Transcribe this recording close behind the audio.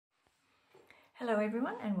Hello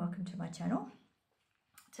everyone and welcome to my channel.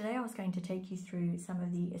 Today I was going to take you through some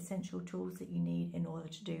of the essential tools that you need in order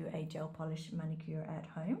to do a gel polish manicure at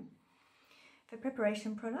home. For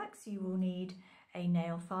preparation products you will need a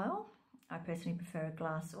nail file. I personally prefer a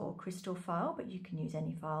glass or crystal file, but you can use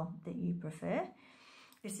any file that you prefer.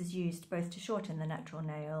 This is used both to shorten the natural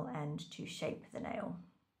nail and to shape the nail.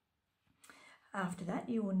 After that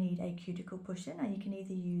you will need a cuticle pusher. Now you can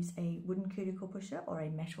either use a wooden cuticle pusher or a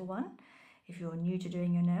metal one. If you're new to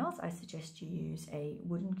doing your nails, I suggest you use a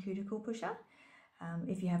wooden cuticle pusher.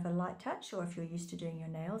 If you have a light touch or if you're used to doing your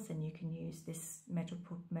nails, then you can use this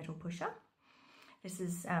metal pusher. This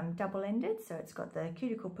is double-ended, so it's got the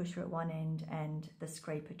cuticle pusher at one end and the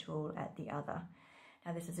scraper tool at the other.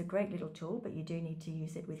 Now this is a great little tool, but you do need to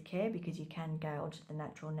use it with care because you can gouge the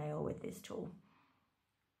natural nail with this tool.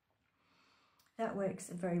 That works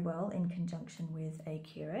very well in conjunction with a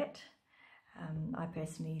curette. I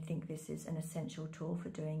personally think this is an essential tool for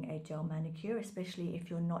doing a gel manicure, especially if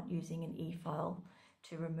you're not using an e-file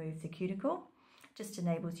to remove the cuticle. Just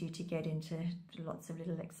enables you to get into lots of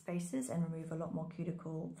little spaces and remove a lot more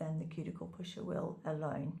cuticle than the cuticle pusher will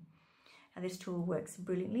alone. Now this tool works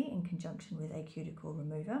brilliantly in conjunction with a cuticle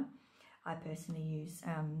remover. I personally use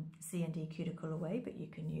C&D Cuticle Away, but you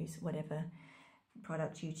can use whatever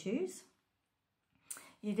product you choose.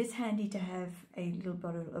 It is handy to have a little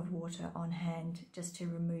bottle of water on hand just to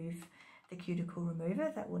remove the cuticle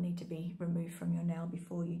remover. That will need to be removed from your nail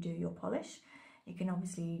before you do your polish. You can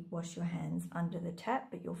obviously wash your hands under the tap,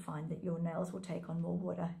 but you'll find that your nails will take on more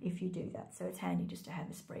water if you do that. So it's handy just to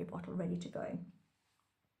have a spray bottle ready to go.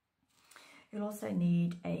 You'll also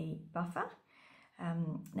need a buffer.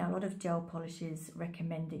 Now a lot of gel polishers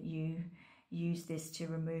recommend that you use this to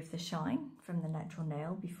remove the shine from the natural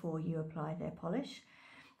nail before you apply their polish.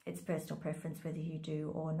 It's personal preference whether you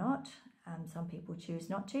do or not. Some people choose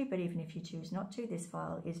not to, but even if you choose not to, this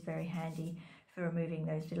file is very handy for removing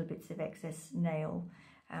those little bits of excess nail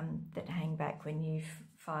that hang back when you've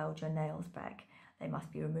filed your nails back. They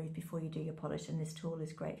must be removed before you do your polish, and this tool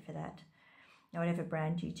is great for that. Now whatever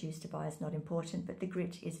brand you choose to buy is not important, but the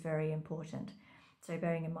grit is very important. So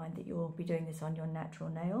bearing in mind that you'll be doing this on your natural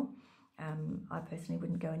nail, I personally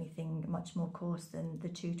wouldn't go anything much more coarse than the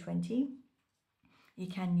 220. You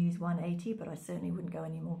can use 180, but I certainly wouldn't go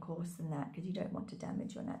any more coarse than that because you don't want to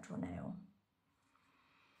damage your natural nail.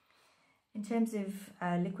 In terms of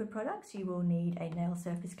liquid products, you will need a nail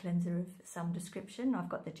surface cleanser of some description. I've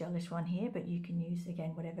got the gelish one here, but you can use,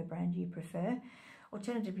 again, whatever brand you prefer.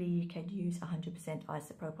 Alternatively, you could use 100%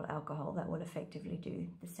 isopropyl alcohol. That will effectively do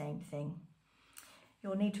the same thing.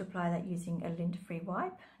 You'll need to apply that using a lint-free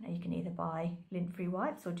wipe. Now you can either buy lint-free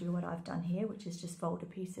wipes or do what I've done here, which is just fold a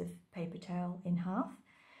piece of paper towel in half.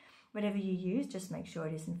 Whatever you use, just make sure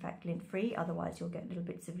it is in fact lint-free, otherwise you'll get little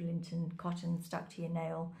bits of lint and cotton stuck to your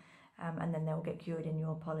nail, and then they'll get cured in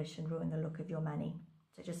your polish and ruin the look of your mani.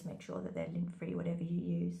 So just make sure that they're lint-free, whatever you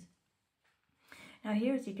use. Now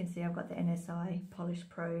here, as you can see, I've got the NSI Polish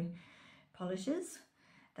Pro polishers.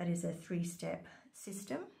 That is a 3-step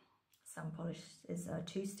system. Some polishes are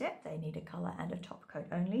 2-step, they need a colour and a top coat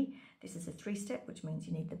only. This is a 3-step, which means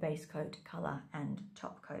you need the base coat, colour and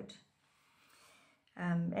top coat.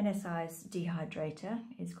 NSI's dehydrator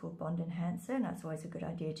is called Bond Enhancer, and that's always a good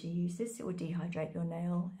idea to use this. It will dehydrate your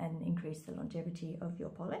nail and increase the longevity of your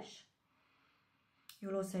polish.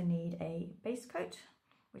 You'll also need a base coat,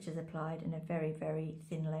 which is applied in a very, very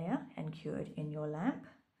thin layer and cured in your lamp.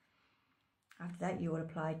 After that, you will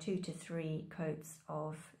apply 2 to 3 coats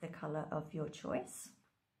of the colour of your choice,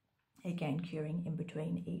 again curing in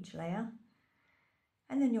between each layer.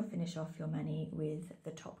 And then you'll finish off your mani with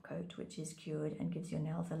the top coat, which is cured and gives your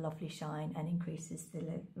nails a lovely shine and increases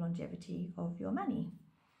the longevity of your mani.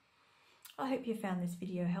 I hope you found this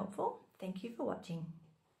video helpful. Thank you for watching.